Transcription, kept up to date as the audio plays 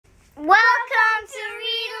Welcome to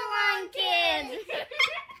Read Along Kids!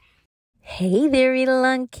 Hey there, Read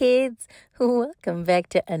Along Kids! Welcome back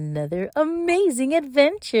to another amazing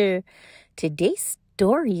adventure. Today's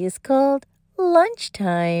story is called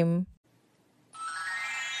Lunchtime.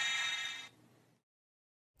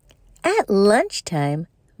 At lunchtime,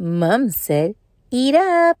 Mom said, "Eat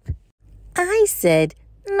up." I said,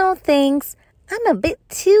 "No thanks, I'm a bit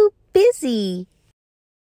too busy."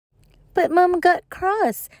 But Mom got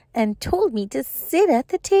cross and told me to sit at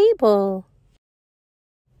the table.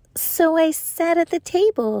 So I sat at the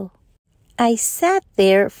table. I sat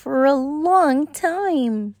there for a long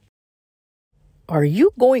time. "Are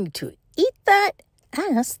you going to eat that?"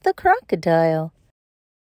 asked the crocodile.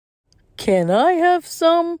 "Can I have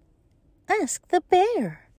some?" asked the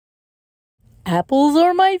bear. "Apples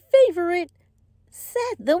are my favorite,"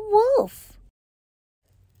 said the wolf.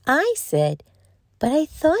 I said, "But I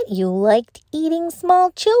thought you liked eating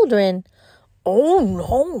small children." "Oh,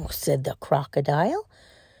 no," said the crocodile.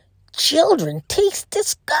 "Children taste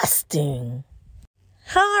disgusting."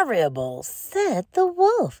 "Horrible," said the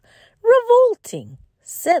wolf. "Revolting,"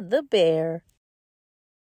 said the bear.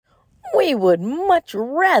 "We would much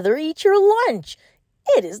rather eat your lunch.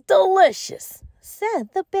 It is delicious,"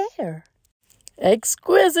 said the bear.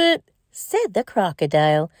 "Exquisite," said the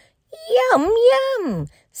crocodile. "Yum, yum,"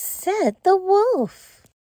 said the wolf.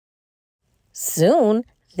 Soon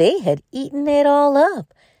they had eaten it all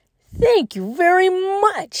up. "Thank you very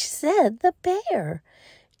much," said the bear.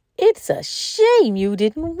 "It's a shame you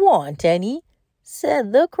didn't want any,"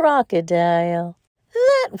 said the crocodile.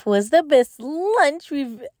 "That was the best lunch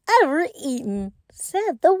we've ever eaten,"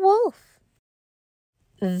 said the wolf.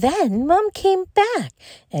 Then Mom came back,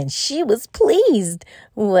 and she was pleased.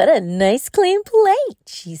 "What a nice clean plate,"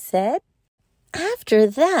 she said. After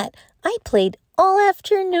that, I played all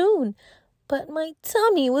afternoon, but my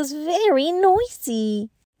tummy was very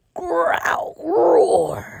noisy. Growl,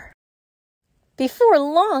 roar. Before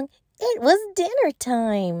long, it was dinner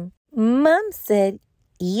time. Mom said,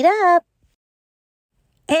 "Eat up."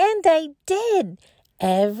 And I did,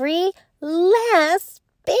 every last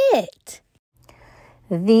bit.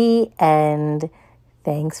 The end.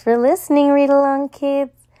 Thanks for listening, Read Along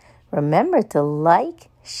Kids. Remember to like,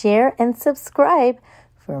 share, and subscribe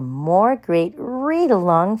for more great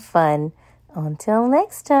read-along fun. Until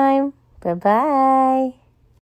next time, bye-bye.